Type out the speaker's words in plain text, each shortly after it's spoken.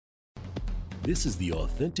This is the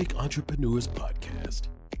Authentic Entrepreneurs Podcast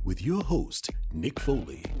with your host, Nick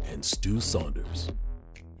Foley and Stu Saunders.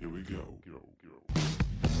 Here we go.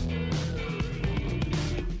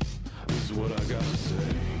 This is what I got to say.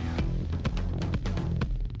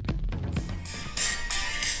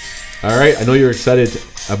 All right, I know you're excited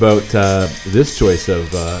about this choice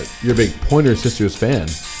of you're a big Pointer Sisters fan.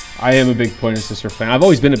 I am a big Pointer Sister fan. I've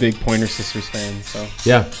always been a big Pointer Sisters fan. So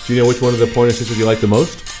yeah, do you know which one of the Pointer Sisters you like the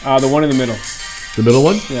most? the one in the middle. The middle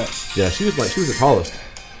one? Yeah. Yeah, she was the tallest.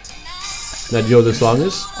 Now, do you know what this song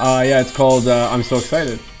is? Yeah, it's called "I'm So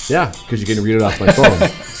Excited." Yeah, because you can read it off my phone,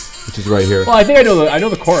 which is right here. Well, I think I know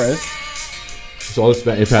the chorus. So I'll just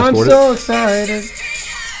fast I'm forward so excited.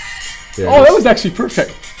 Oh, that was actually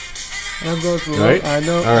perfect. I'm going to right? I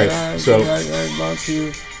know. All right. I want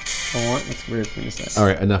to. That's weird for me to say. All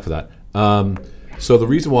right, enough of that. So the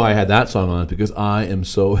reason why I had that song on is because I am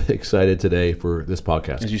so excited today for this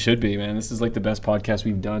podcast. As you should be, man. This is like the best podcast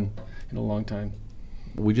we've done in a long time.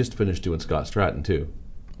 We just finished doing Scott Stratton too.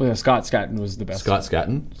 Well, yeah, Scott Stratton was the best. Scott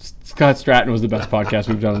Stratton? Scott Stratton was the best podcast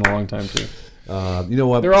we've done in a long time too. You know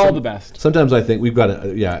what? They're all the best. Sometimes I think we've got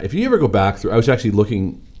to, if you ever go back through, I was actually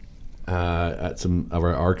looking at some of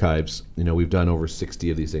our archives. You know, we've done over 60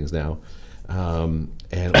 of these things now. And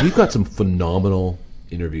we've got some phenomenal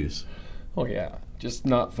interviews. Oh, yeah. Just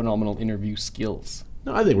not phenomenal interview skills.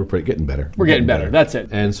 No, I think we're getting better. We're getting better. That's it.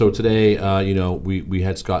 And so today, we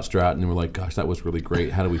had Scott Stratton, and we're like, gosh, that was really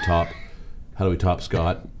great. How do we top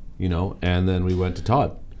Scott? You know, and then we went to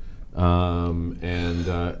Todd. And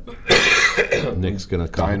Nick's going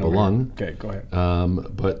to cough up a lung. Okay, go ahead.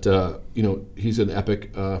 But he's an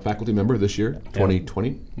epic faculty member this year,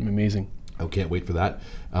 2020. Amazing. I can't wait for that.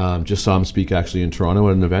 Just saw him speak actually in Toronto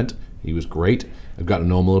at an event. He was great. I've gotten to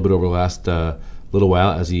know him a little bit over the last little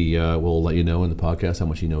while, as he will let you know in the podcast how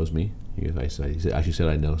much he knows me. He actually said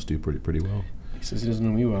I know Stu pretty well. He says he doesn't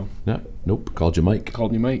know me well. No, nope. Called you Mike.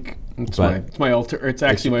 Called me Mike. It's my alter. It's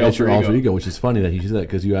actually my alter ego. alter ego, which is funny that he said that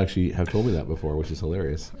because you actually have told me that before, which is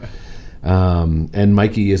hilarious. And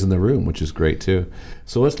Mikey is in the room, which is great too.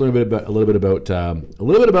 So let's learn a little bit about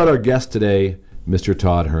our guest today, Mr.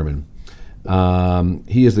 Todd Herman.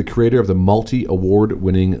 He is the creator of the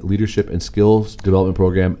multi-award-winning leadership and skills development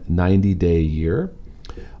program 90 Day Year,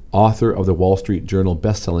 author of the Wall Street Journal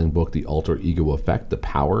best-selling book The Alter Ego Effect: The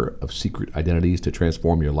Power of Secret Identities to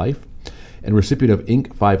Transform Your Life, and recipient of Inc.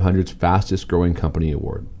 500's Fastest Growing Company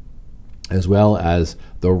Award, as well as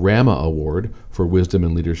the Rama Award for Wisdom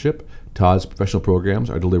and Leadership. Todd's professional programs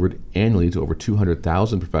are delivered annually to over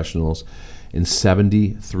 200,000 professionals in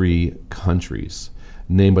 73 countries.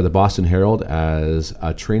 Named by the Boston Herald as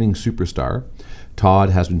a training superstar, Todd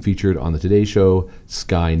has been featured on the Today Show,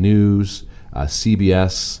 Sky News,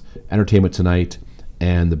 CBS, Entertainment Tonight,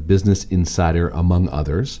 and the Business Insider, among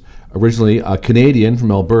others. Originally a Canadian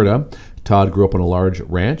from Alberta, Todd grew up on a large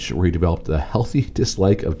ranch where he developed a healthy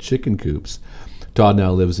dislike of chicken coops. Todd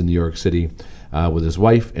now lives in New York City with his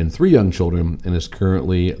wife and 3 young children, and is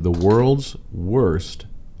currently the world's worst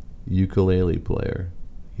ukulele player.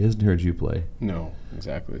 He hasn't heard you play. No,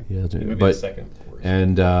 exactly. He hasn't. Maybe the second worst.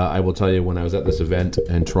 And I will tell you, when I was at this event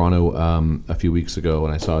in Toronto a few weeks ago,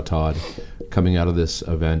 and I saw Todd coming out of this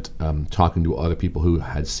event, talking to other people who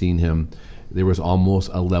had seen him, there was almost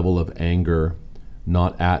a level of anger,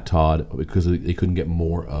 not at Todd, because they couldn't get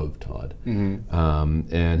more of Todd.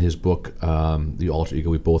 Mm-hmm. And his book, The Alter Ego,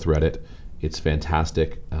 we both read it. It's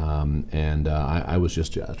fantastic, and I was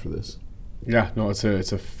just jazzed for this. Yeah, no, it's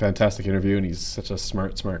a fantastic interview, and he's such a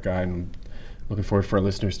smart guy, and I'm looking forward for our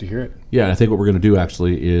listeners to hear it. Yeah, and I think what we're going to do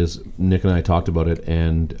actually is Nick and I talked about it,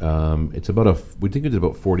 and it's about we think it's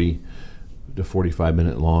about 40 to 45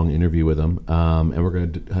 minute long interview with him, and we're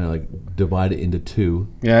going to kind of like divide it into 2.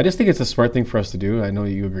 Yeah, I just think it's a smart thing for us to do. I know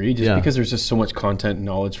you agree, because there's just so much content and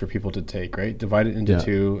knowledge for people to take, right? Divide it into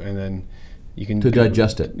 2, and then you can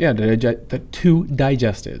digest it. Yeah, to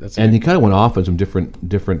digest it. That's and he kind of went off on some different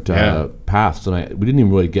paths, and we didn't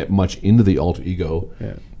even really get much into the alter ego.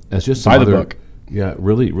 Yeah, it's just some other book. Yeah,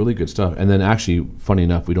 really, really good stuff. And then actually, funny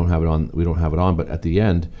enough, we don't have it on. But at the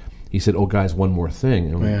end, he said, "Oh, guys, one more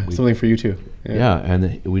thing." And something for you too. Yeah,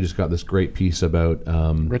 and we just got this great piece about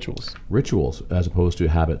rituals as opposed to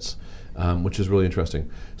habits, which is really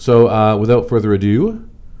interesting. So, without further ado,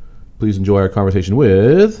 please enjoy our conversation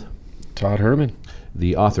with Todd Herman,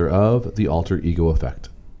 the author of The Alter Ego Effect.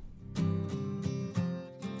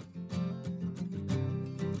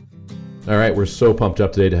 All right, we're so pumped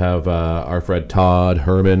up today to have our friend Todd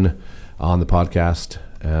Herman on the podcast.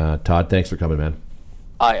 Todd, thanks for coming, man.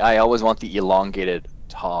 I always want the elongated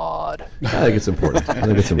Todd. Todd. I think it's important. I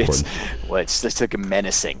think it's important. It's like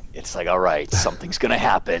menacing. It's like, all right, something's gonna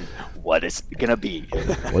happen. What is it gonna be?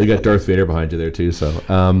 Well, you got Darth Vader behind you there too, so.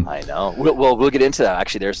 I know. We'll get into that.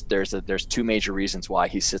 Actually, there's two major reasons why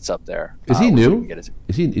he sits up there. Is he new?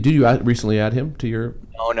 Is he? Did you recently add him to your?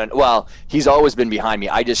 No. Well, he's always been behind me.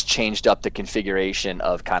 I just changed up the configuration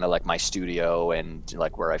of kind of like my studio and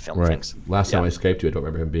like where I film things. Last time I Skyped you, I don't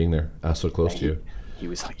remember him being there, so close to you.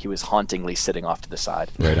 He was hauntingly sitting off to the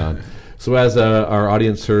side. Right on. So as our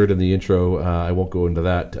audience heard in the intro, I won't go into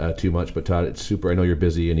that too much. But Todd, it's super. I know you're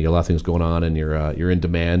busy and you got a lot of things going on, and you're in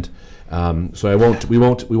demand. So I won't. We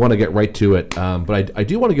want to get right to it. But I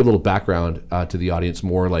do want to give a little background to the audience,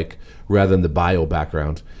 more like rather than the bio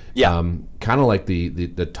background. Yeah. Kind of like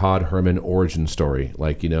the Todd Herman origin story,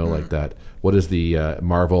 like like that. What is the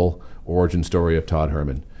Marvel origin story of Todd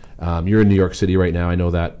Herman? You're in New York City right now, I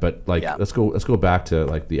know that, but let's go back to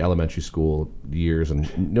like the elementary school years,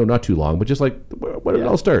 and not too long, but just like where did it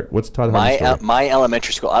all start? What's Todd Herman's story? My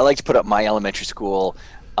elementary school. I like to put up my elementary school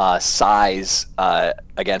size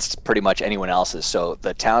against pretty much anyone else's. So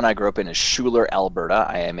the town I grew up in is Schuler, Alberta.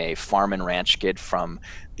 I am a farm and ranch kid from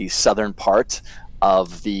the southern part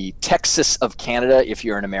of the Texas of Canada. If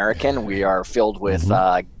you're an American, we are filled with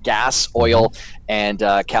gas, oil, and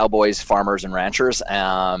cowboys, farmers, and ranchers.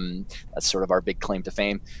 That's sort of our big claim to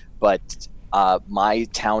fame. But my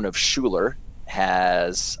town of Schuler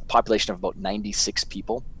has a population of about 96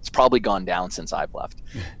 people. It's probably gone down since I've left.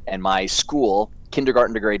 And my school,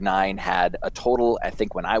 kindergarten to grade 9, had a total, I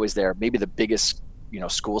think when I was there, maybe the biggest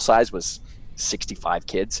school size was 65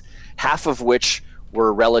 kids, half of which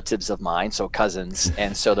were relatives of mine, so cousins,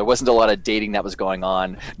 and so there wasn't a lot of dating that was going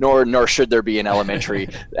on, nor should there be in elementary.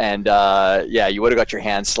 And you would have got your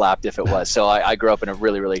hand slapped if it was. So I grew up in a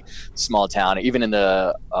really, really small town. Even in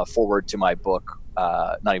the foreword to my book,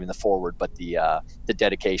 not even the foreword, but the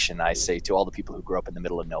dedication, I say to all the people who grew up in the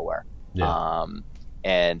middle of nowhere. Yeah.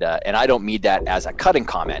 And I don't mean that as a cutting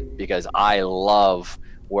comment, because I love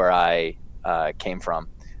where I came from,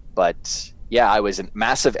 but yeah, I was a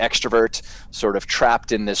massive extrovert, sort of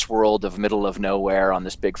trapped in this world of middle of nowhere on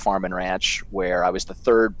this big farm and ranch where I was the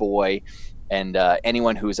third boy. And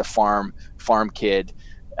anyone who's a farm kid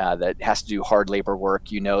that has to do hard labor work,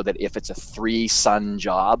 that if it's a 3-son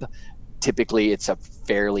job, typically it's a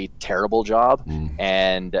fairly terrible job.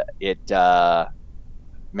 And it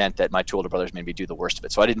meant that my two older brothers made me do the worst of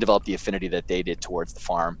it. So I didn't develop the affinity that they did towards the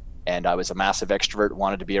farm. And I was a massive extrovert,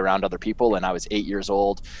 wanted to be around other people. And I was 8 years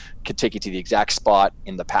old, could take you to the exact spot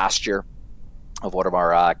in the pasture of one of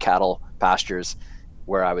our cattle pastures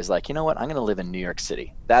where I was like, you know what, I'm going to live in New York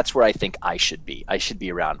City. That's where I think I should be. I should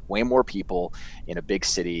be around way more people in a big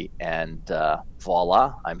city. And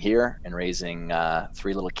voila, I'm here and raising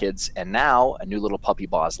 3 little kids. And now a new little puppy,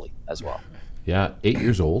 Bosley, as well. Yeah, 8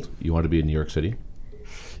 years old. You want to be in New York City?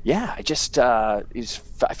 Yeah, I just I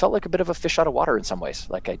felt like a bit of a fish out of water in some ways.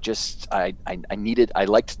 Like I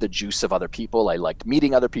liked the juice of other people. I liked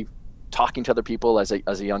meeting other people, talking to other people as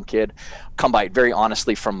a young kid. Come by it very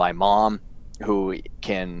honestly from my mom, who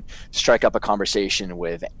can strike up a conversation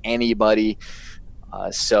with anybody.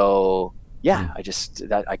 So yeah, it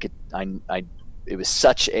was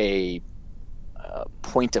such a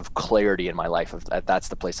point of clarity in my life of that's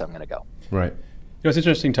the place I'm going to go. Right. It's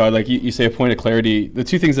interesting, Todd. Like you say, a point of clarity. The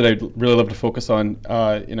two things that I'd really love to focus on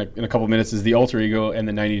in a couple of minutes is the alter ego and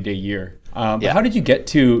the 90-day year. But how did you get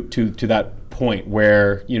to that point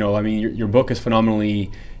where your book is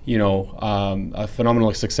phenomenally a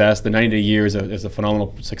phenomenal success. The 90-day year is a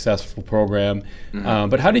phenomenal successful program.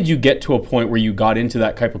 But how did you get to a point where you got into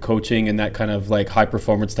that type of coaching and that kind of like high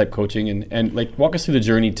performance type coaching and like walk us through the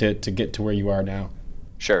journey to get to where you are now?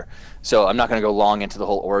 Sure. So I'm not going to go long into the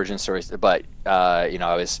whole origin story, but I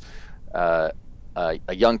was a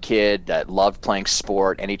young kid that loved playing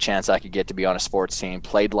sport. Any chance I could get to be on a sports team,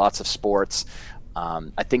 played lots of sports.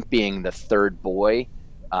 I think being the third boy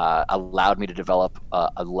allowed me to develop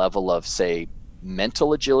a level of, say,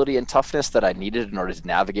 mental agility and toughness that I needed in order to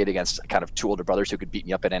navigate against kind of 2 older brothers who could beat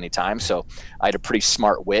me up at any time. So I had a pretty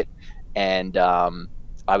smart wit, and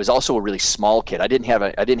I was also a really small kid. I didn't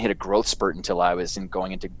hit a growth spurt until I was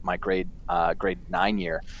going into my grade 9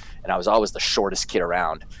 year, and I was always the shortest kid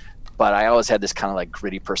around. But I always had this kind of like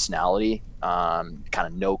gritty personality, kind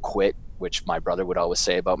of no quit, which my brother would always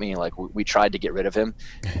say about me. Like we tried to get rid of him,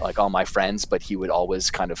 like all my friends, but he would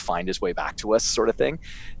always kind of find his way back to us, sort of thing.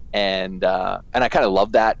 And I kind of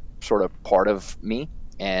loved that sort of part of me.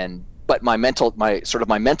 But my mental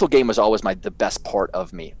game was always the best part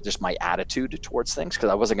of me, just my attitude towards things, because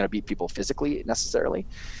I wasn't going to beat people physically necessarily.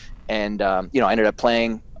 And I ended up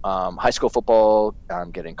playing high school football,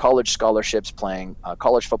 getting college scholarships, playing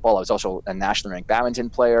college football. I was also a nationally ranked badminton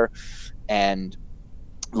player, and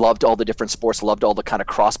loved all the different sports, loved all the kind of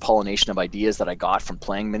cross-pollination of ideas that I got from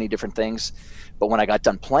playing many different things. But when I got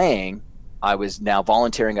done playing, I was now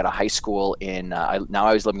volunteering at a high school I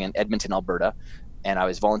was living in Edmonton, Alberta, and I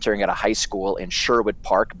was volunteering at a high school in Sherwood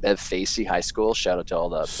Park, Bev Facey High School. Shout out to all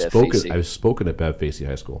the Bev Facey. I've spoken at Bev Facey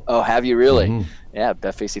High School. Oh, have you really? Mm-hmm. Yeah,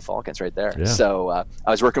 Bev Facey Falcons right there. Yeah. So I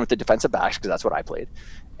was working with the defensive backs because that's what I played.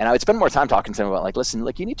 And I would spend more time talking to them about, like, listen,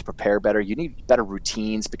 like, you need to prepare better. You need better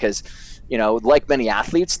routines because, you know, like many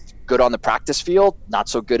athletes, good on the practice field, not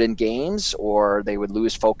so good in games, or they would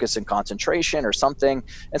lose focus and concentration or something.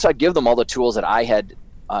 And so I'd give them all the tools that I had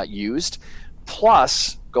used.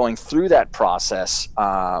 Plus, going through that process,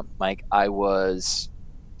 Mike, I was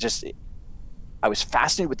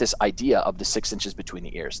fascinated with this idea of the 6 inches between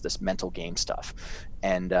the ears, this mental game stuff,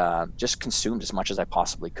 and just consumed as much as I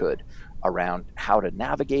possibly could around how to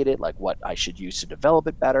navigate it, like what I should use to develop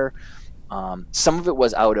it better. Some of it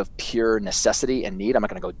was out of pure necessity and need. I'm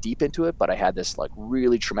not going to go deep into it, but I had this like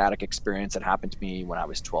really traumatic experience that happened to me when I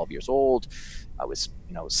was 12 years old. I was,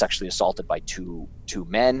 sexually assaulted by two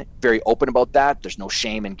men. Very open about that. There's no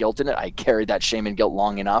shame and guilt in it. I carried that shame and guilt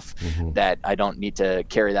long enough that I don't need to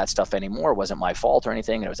carry that stuff anymore. It wasn't my fault or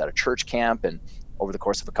anything. And it was at a church camp and over the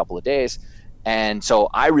course of a couple of days. And so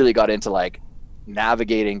I really got into like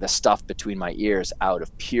navigating the stuff between my ears out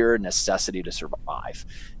of pure necessity to survive.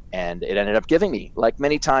 And it ended up giving me, like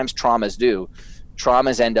many times traumas do,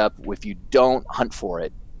 traumas end up, if you don't hunt for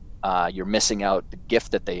it, you're missing out the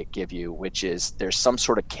gift that they give you, which is there's some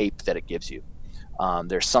sort of cape that it gives you.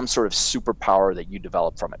 There's some sort of superpower that you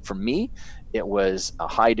develop from it. For me, it was a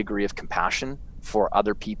high degree of compassion for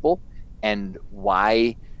other people and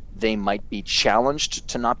why they might be challenged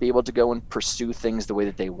to not be able to go and pursue things the way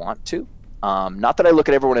that they want to. Not that I look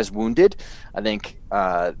at everyone as wounded. I think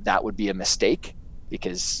that would be a mistake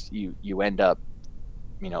because you end up,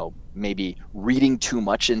 maybe reading too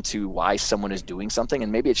much into why someone is doing something,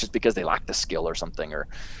 and maybe it's just because they lack the skill or something or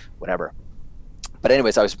whatever. But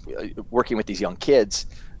anyways, I was working with these young kids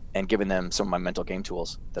and giving them some of my mental game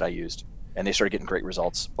tools that I used, and they started getting great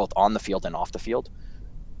results both on the field and off the field.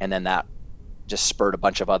 And then that just spurred a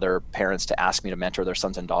bunch of other parents to ask me to mentor their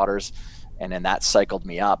sons and daughters, and then that cycled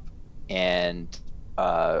me up, and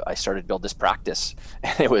I started to build this practice.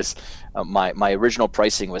 And it was my original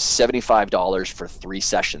pricing was $75 for 3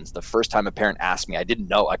 sessions. The first time a parent asked me, I didn't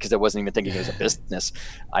know because I wasn't even thinking it was a business.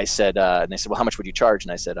 I said, and they said, well, how much would you charge?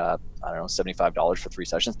 And I said, I don't know, $75 for 3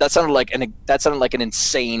 sessions. That sounded like an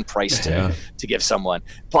insane price to give someone.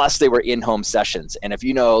 Plus, they were in-home sessions, and if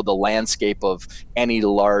you know the landscape of any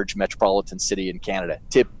large metropolitan city in Canada,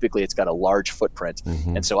 typically it's got a large footprint,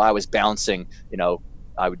 and so I was bouncing.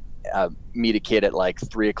 I would meet a kid at like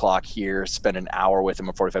 3:00 here, spend an hour with him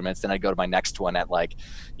or 45 minutes. Then I'd go to my next one at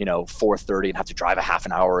 4:30 and have to drive a half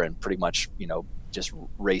an hour and pretty much, just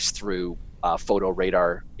race through photo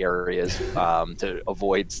radar areas to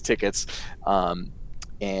avoid tickets. But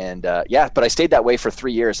I stayed that way for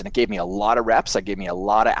 3 years, and it gave me a lot of reps. It gave me a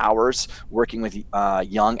lot of hours working with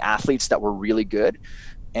young athletes that were really good.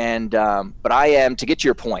 And, but to get to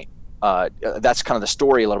your point, that's kind of the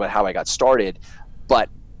story a little bit how I got started. But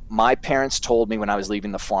my parents told me when I was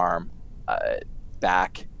leaving the farm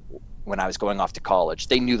back when I was going off to college,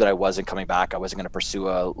 they knew that I wasn't coming back. I wasn't going to pursue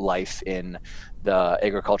a life in the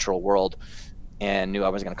agricultural world and knew I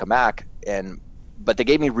wasn't going to come back. But they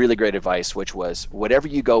gave me really great advice, which was whatever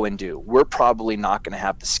you go and do, we're probably not going to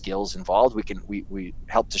have the skills involved. We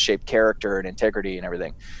help to shape character and integrity and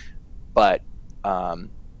everything. But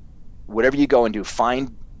whatever you go and do,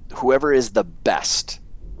 find whoever is the best.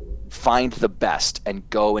 Find the best and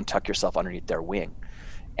go and tuck yourself underneath their wing.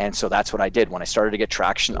 And so that's what I did. When I started to get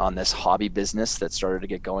traction on this hobby business that started to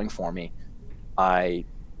get going for me, I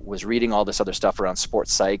was reading all this other stuff around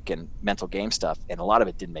sports psych and mental game stuff, and a lot of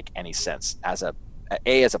it didn't make any sense. As a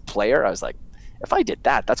player, I was like, if I did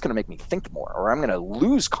that, that's going to make me think more, or I'm going to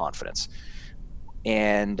lose confidence.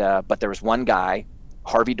 And but there was one guy,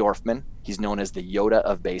 Harvey Dorfman. He's known as the Yoda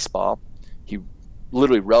of baseball. He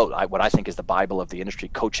literally wrote what I think is the Bible of the industry,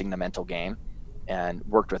 Coaching the Mental Game, and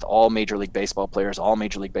worked with all Major League Baseball players, all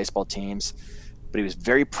Major League Baseball teams. But he was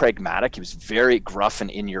very pragmatic. He was very gruff and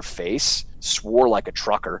in your face, swore like a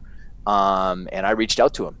trucker. And I reached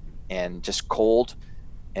out to him and just cold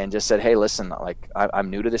and just said, hey, listen, like I'm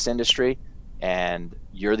new to this industry and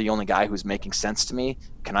you're the only guy who's making sense to me.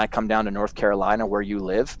 Can I come down to North Carolina where you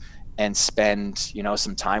live and spend,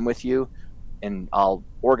 some time with you? And I'll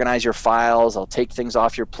organize your files. I'll take things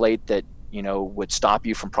off your plate that, would stop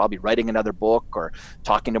you from probably writing another book or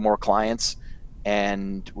talking to more clients.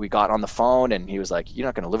 And we got on the phone, and he was like, "You're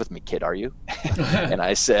not going to live with me, kid, are you?" and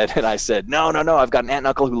I said, "No. I've got an aunt and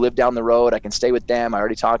uncle who live down the road. I can stay with them. I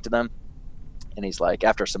already talked to them." And he's like,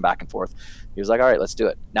 after some back and forth, he was like, "All right, let's do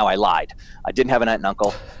it." Now, I lied. I didn't have an aunt and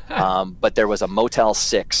uncle, but there was a Motel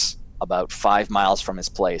 6 about 5 miles from his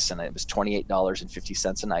place, and it was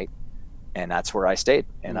 $28.50 a night. And that's where I stayed.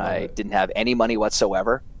 And I didn't have any money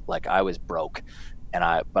whatsoever. Like, I was broke.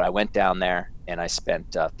 But I went down there, and I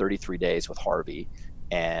spent 33 days with Harvey.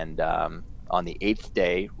 And on the 8th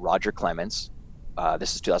day, Roger Clemens,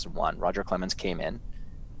 this is 2001, Roger Clemens came in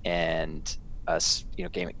and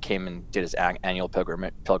came and did his annual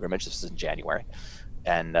pilgrimage. This was in January.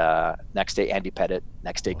 And next day, Andy Pettit,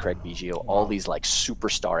 next day, Craig Biggio, all these like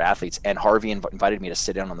superstar athletes. And Harvey invited me to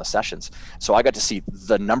sit in on the sessions. So I got to see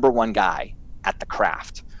the number one guy at the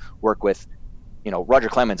craft work with, Roger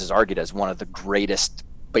Clemens is argued as one of the greatest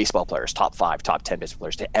baseball players, top 5, top 10 baseball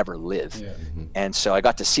players to ever live. Yeah. Mm-hmm. And so I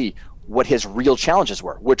got to see what his real challenges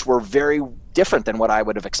were, which were very different than what I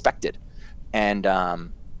would have expected. And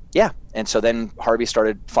and so then Harvey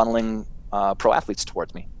started funneling pro athletes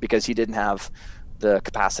towards me because he didn't have the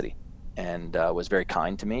capacity, and was very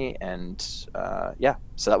kind to me. And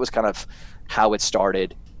so that was kind of how it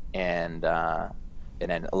started, and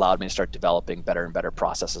then allowed me to start developing better and better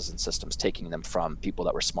processes and systems, taking them from people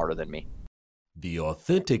that were smarter than me. The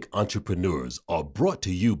Authentic Entrepreneurs are brought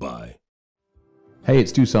to you by... Hey,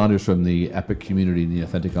 it's Stu Saunders from the Epic community and the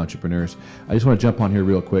Authentic Entrepreneurs. I just want to jump on here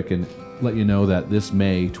real quick and let you know that this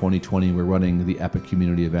May 2020, we're running the Epic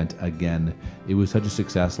community event again. It was such a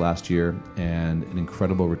success last year and an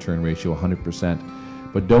incredible return ratio,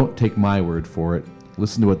 100%. But don't take my word for it.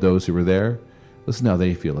 Listen to what those who were there, listen to how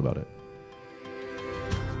they feel about it.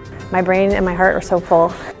 My brain and my heart are so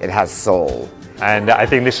full. It has soul. And I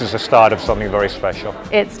think this is the start of something very special.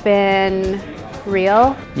 It's been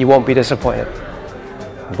real. You won't be disappointed.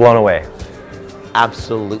 Blown away.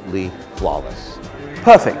 Absolutely flawless.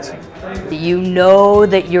 Perfect. You know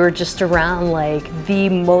that you're just around like the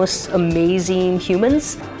most amazing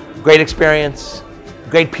humans. Great experience,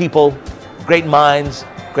 great people, great minds,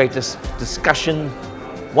 great discussion.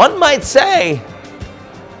 One might say,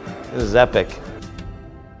 this is epic.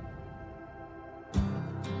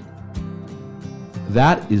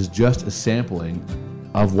 That is just a sampling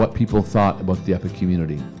of what people thought about the Epic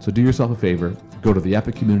community. So do yourself a favor, go to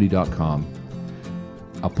theepiccommunity.com,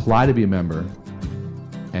 apply to be a member,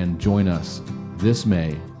 and join us this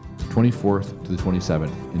May 24th to the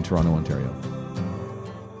 27th in Toronto, Ontario.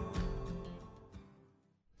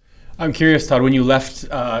 I'm curious, Todd. When you left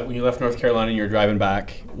North Carolina and you were driving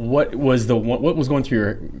back, what was going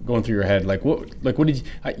through your head? What did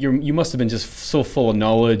you must have been just so full of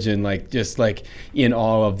knowledge and just in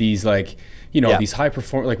awe of these these high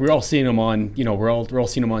performers. We're all seeing them on we're all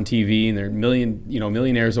seeing them on TV, and they're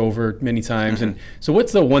millionaires over many times. Mm-hmm. And so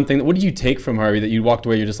what's the one thing? What did you take from Harvey that you walked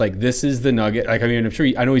away? You're just like, this is the nugget. I'm sure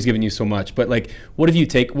I know he's given you so much, but what have you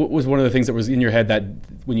take? What was one of the things that was in your head that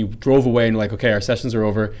when you drove away and okay, our sessions are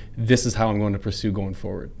over, this is how I'm going to pursue going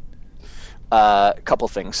forward? A couple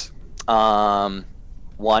things. One,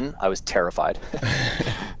 I was terrified.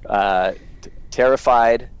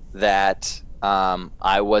 Terrified that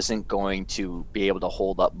I wasn't going to be able to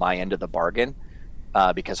hold up my end of the bargain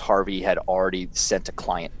because Harvey had already sent a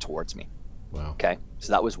client towards me. Wow. Okay,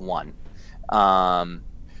 so that was one.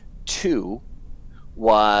 Two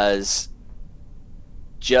was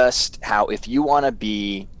just how if you want to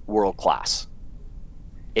be world class,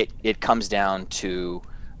 it comes down to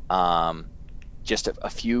just a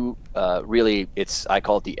few. Really, I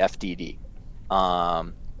call it the FDD: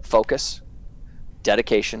 focus,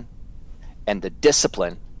 dedication, and the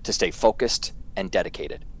discipline to stay focused and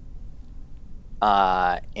dedicated.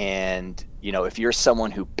 And if you're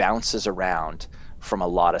someone who bounces around from a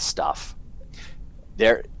lot of stuff,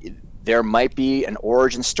 there might be an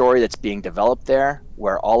origin story that's being developed there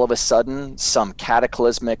where all of a sudden some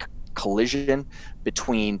cataclysmic collision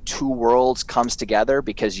between two worlds comes together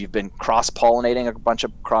because you've been cross-pollinating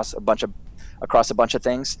across a bunch of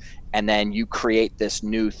things, and then you create this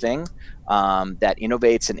new thing that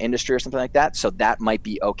innovates an industry or something like that. So that might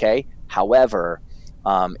be okay. However,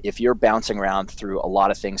 if you're bouncing around through a lot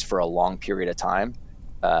of things for a long period of time,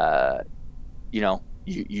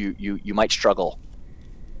 you might struggle.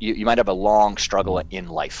 You might have a long struggle in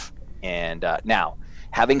life. And now,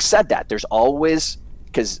 having said that, there's always,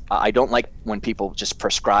 because I don't like when people just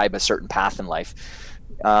prescribe a certain path in life.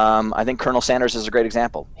 I think Colonel Sanders is a great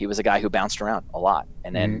example. He was a guy who bounced around a lot,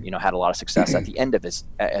 and then had a lot of success at the end of his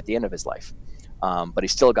life. But he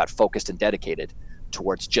still got focused and dedicated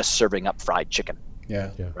towards just serving up fried chicken.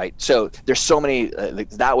 Yeah. Right. So there's so many,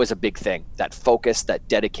 that was a big thing, that focus, that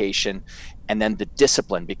dedication, and then the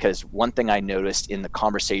discipline. Because one thing I noticed in the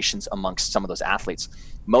conversations amongst some of those athletes,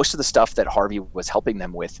 most of the stuff that Harvey was helping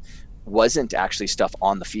them with wasn't actually stuff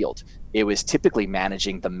on the field. It was typically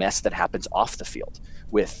managing the mess that happens off the field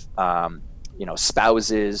with,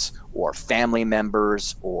 spouses or family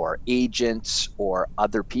members or agents or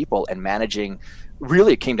other people, and managing.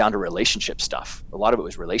 Really, it came down to relationship stuff. A lot of it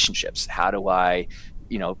was relationships. How do I,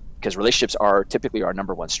 because relationships are typically our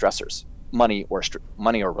number one stressors, money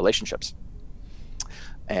or relationships.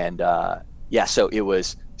 And so it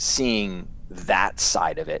was seeing that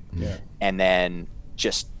side of it, and then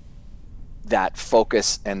just that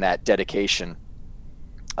focus and that dedication.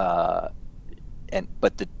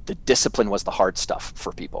 But the discipline was the hard stuff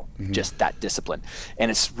for people, just that discipline.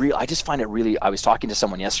 And it's real. I just find it really, I was talking to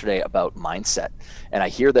someone yesterday about mindset, and I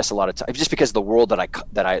hear this a lot of times just because of the world that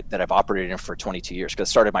I've operated in for 22 years, because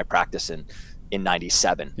I started my practice in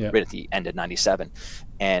 97, right at the end of 97.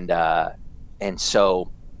 And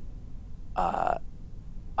so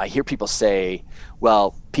I hear people say,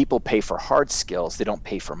 well, people pay for hard skills. They don't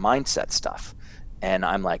pay for mindset stuff. And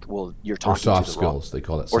I'm like, well, you're talking to the soft skills. They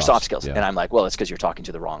call it soft skills. Yeah. And I'm like, well, it's because you're talking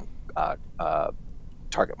to the wrong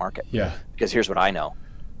target market. Yeah. Because here's what I know.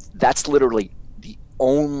 That's literally the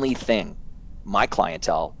only thing my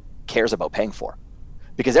clientele cares about paying for,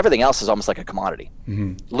 because everything else is almost like a commodity.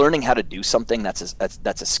 Learning how to do something that's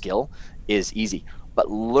a skill is easy,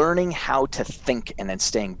 but learning how to think and then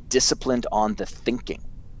staying disciplined on the thinking,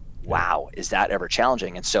 wow, is that ever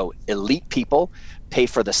challenging? And so elite people pay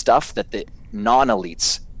for the stuff that the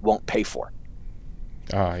non-elites won't pay for.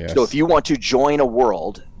 Yes. So if you want to join a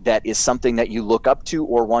world that is something that you look up to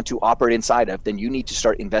or want to operate inside of, then you need to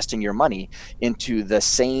start investing your money into the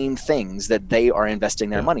same things that they are investing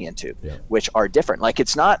their money into, which are different. Like,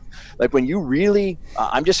 it's not like when you really,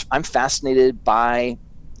 I'm fascinated by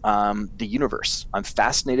the universe. I'm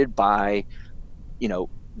fascinated by,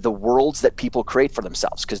 the worlds that people create for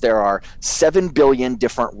themselves, because there are 7 billion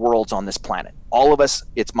different worlds on this planet. All of us,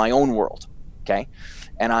 it's my own world. Okay.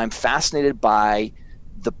 And I'm fascinated by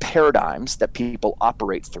the paradigms that people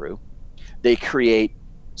operate through. They create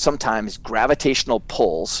sometimes gravitational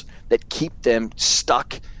pulls that keep them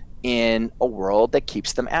stuck in a world that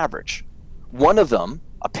keeps them average. One of them,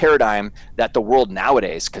 a paradigm that the world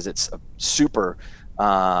nowadays, because it's a super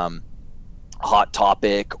hot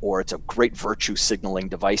topic, or it's a great virtue signaling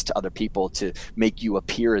device to other people to make you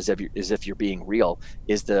appear as if you're being real,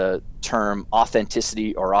 is the term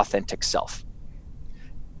authenticity or authentic self.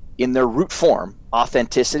 In their root form,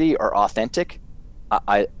 authenticity or authentic,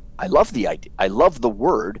 I love the idea. I love the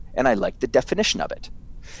word, and I like the definition of it.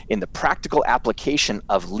 In the practical application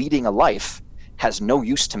of leading a life, has no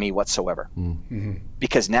use to me whatsoever.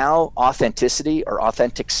 Because now authenticity or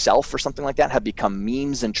authentic self or something like that have become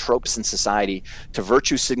memes and tropes in society to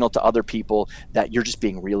virtue signal to other people that you're just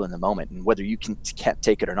being real in the moment, and whether you can't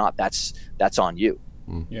take it or not, that's on you.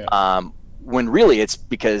 When really it's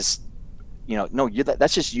because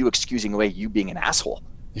that's just you excusing away you being an asshole.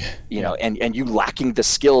 And you lacking the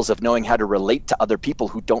skills of knowing how to relate to other people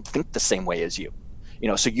who don't think the same way as you.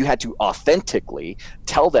 So you had to authentically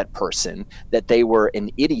tell that person that they were an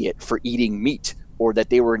idiot for eating meat, or that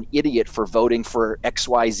they were an idiot for voting for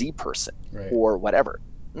XYZ person, or whatever.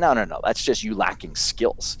 No. That's just you lacking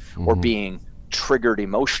skills or being triggered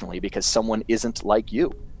emotionally because someone isn't like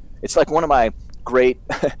you. It's like one of my great,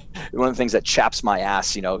 one of the things that chaps my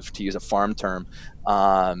ass, to use a farm term,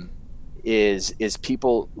 is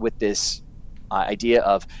people with this idea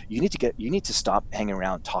of you need to stop hanging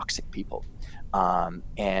around toxic people.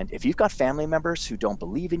 And if you've got family members who don't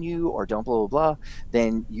believe in you or don't blah, blah, blah,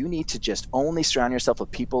 then you need to just only surround yourself with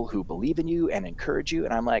people who believe in you and encourage you.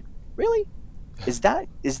 And I'm like, really?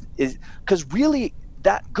 Because really,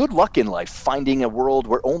 that good luck in life, finding a world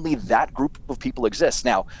where only that group of people exists.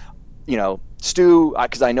 Now, Stu,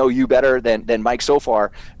 because I know you better than Mike so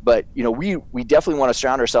far, but we definitely want to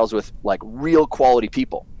surround ourselves with like real quality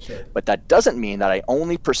people. Sure. But that doesn't mean that I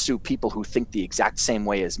only pursue people who think the exact same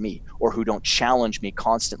way as me, or who don't challenge me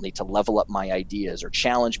constantly to level up my ideas, or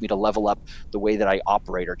challenge me to level up the way that I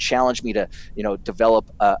operate, or challenge me to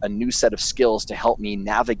develop a new set of skills to help me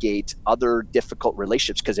navigate other difficult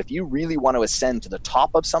relationships. Because if you really want to ascend to the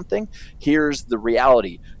top of something, here's the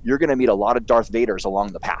reality: you're going to meet a lot of Darth Vaders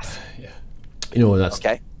along the path. That's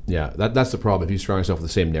okay. Yeah, that's the problem. If you surround yourself with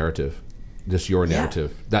the same narrative, just your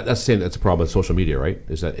narrative, that's the same. That's a problem with social media, right?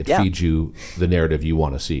 Is that it feeds you the narrative you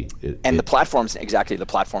want to see, the platforms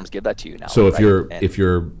give that to you now. So if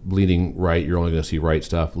you're leaning right, you're only going to see right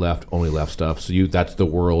stuff. Left, only left stuff. So that's the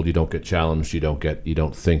world. You don't get challenged. You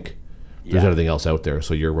don't think There's everything else out there.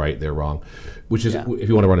 So you're right, they're wrong. Which is, if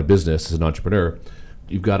you want to run a business as an entrepreneur,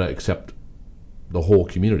 you've got to accept the whole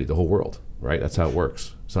community, the whole world, right? That's how it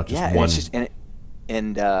works. It's not just one.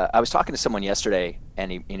 And I was talking to someone yesterday,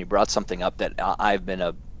 and he brought something up that I've been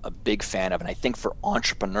a big fan of, and I think for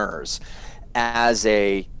entrepreneurs, as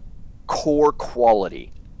a core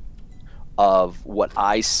quality of what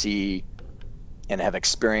I see and have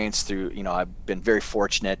experienced through, I've been very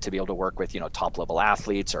fortunate to be able to work with, top level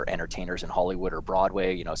athletes or entertainers in Hollywood or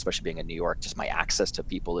Broadway, especially being in New York, just my access to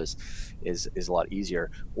people is a lot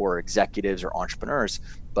easier, or executives or entrepreneurs.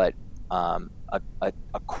 But a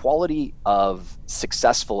quality of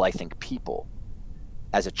successful, I think, people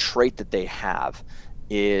as a trait that they have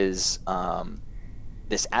is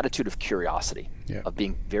this attitude of curiosity, of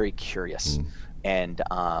being very curious. And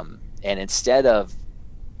instead of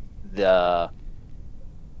the,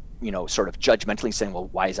 sort of judgmentally saying, well,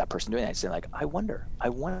 why is that person doing that? Saying like, I wonder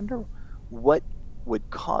what would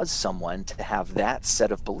cause someone to have that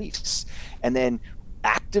set of beliefs. And then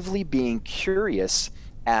actively being curious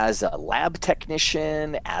as a lab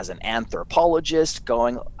technician, as an anthropologist,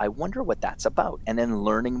 going, I wonder what that's about, and then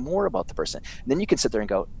learning more about the person. And then you can sit there and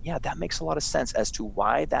go, yeah, that makes a lot of sense as to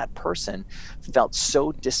why that person felt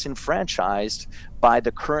so disenfranchised by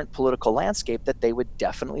the current political landscape that they would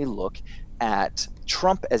definitely look at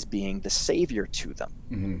Trump as being the savior to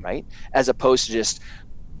them, right? As opposed to just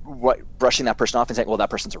brushing that person off and saying, well,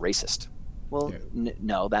 that person's a racist. Well,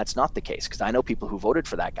 no, that's not the case, because I know people who voted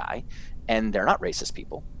for that guy, and they're not racist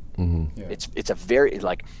people. It's a very,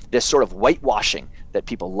 like, this sort of whitewashing that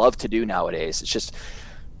people love to do nowadays. It's just,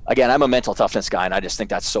 again, I'm a mental toughness guy, and I just think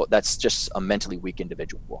that's just a mentally weak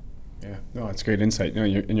individual. Yeah, no, that's great insight. No, I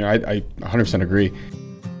 100% agree.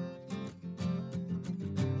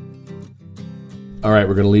 All right,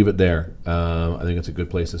 we're going to leave it there. I think it's a good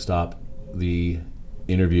place to stop the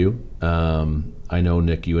interview. I know,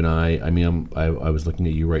 Nick, you and I was looking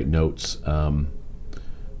at you write notes,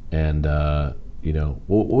 and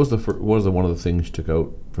what was one of the things you took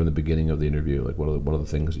out from the beginning of the interview? Like, what are the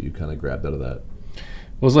things that you kind of grabbed out of that? It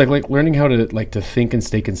was like learning how to think and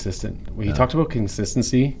stay consistent. When he talked about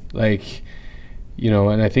consistency,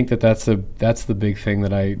 and I think that's the big thing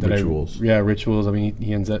rituals. Rituals. I mean,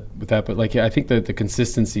 he ends up with that, but I think that the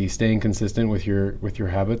consistency, staying consistent with your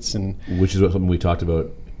habits, and which is something we talked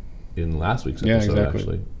about in last week's episode,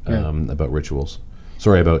 actually, about rituals.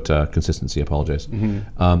 Sorry about consistency. I apologize.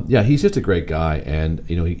 He's just a great guy, and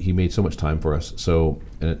he made so much time for us. So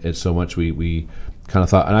and it's so much we kind of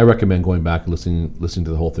thought, and I recommend going back and listening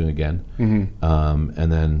to the whole thing again,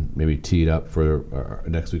 and then maybe tee it up for our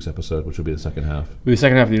next week's episode, which will be the second half. The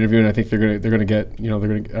second half of the interview, and I think they're gonna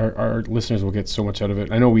get our listeners will get so much out of it.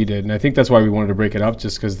 I know we did, and I think that's why we wanted to break it up,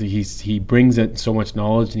 just because he brings in so much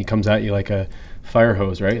knowledge, and he comes at you like a fire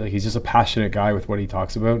hose, right? Like, he's just a passionate guy with what he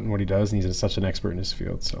talks about and what he does, and he's such an expert in his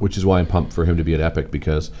field. So, which is why I'm pumped for him to be at Epic,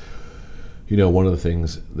 because one of the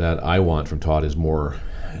things that I want from Todd is more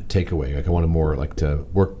takeaway. Like, I want him more to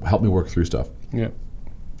help me work through stuff. Yeah.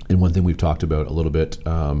 And one thing we've talked about a little bit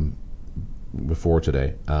before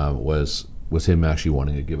today was him actually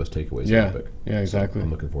wanting to give us takeaways. Yeah. At Epic. Yeah, exactly. So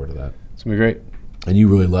I'm looking forward to that. It's gonna be great. And you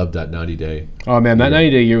really loved that 90-day. Oh man, that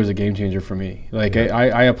 90-day year was a game changer for me.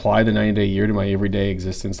 I apply the 90-day year to my everyday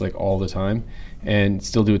existence all the time, and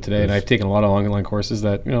still do it today. And I've taken a lot of online courses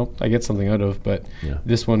that I get something out of, but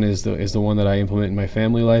this one is the one that I implement in my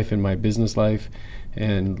family life, in my business life,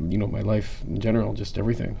 and my life in general, just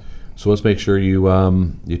everything. So let's make sure you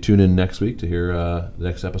tune in next week to hear the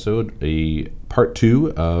next episode, a part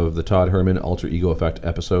 2 of the Todd Herman Alter Ego Effect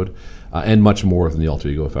episode, and much more than the Alter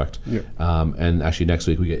Ego Effect. Yeah. And actually next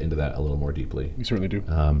week we get into that a little more deeply. We certainly do.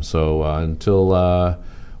 So until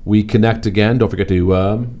we connect again, don't forget to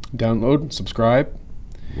download, subscribe,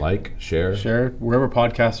 share wherever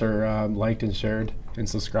podcasts are liked and shared and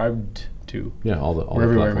subscribed to. Yeah, all the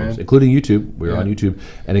everywhere, platforms, man. Including YouTube. We're on YouTube.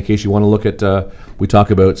 And in case you want to look at, we talk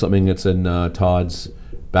about something that's in Todd's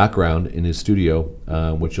background in his studio,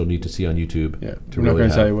 which you'll need to see on YouTube. Yeah, we're not going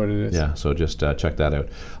to tell you what it is. Yeah, so just check that out.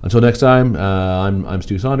 Until next time, I'm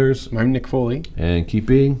Stu Saunders. I'm Nick Foley. And keep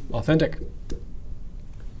being authentic.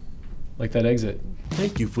 Like that exit.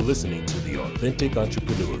 Thank you for listening to The Authentic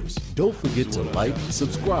Entrepreneurs. Don't forget to like,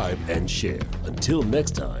 subscribe, and share. Until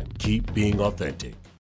next time, keep being authentic.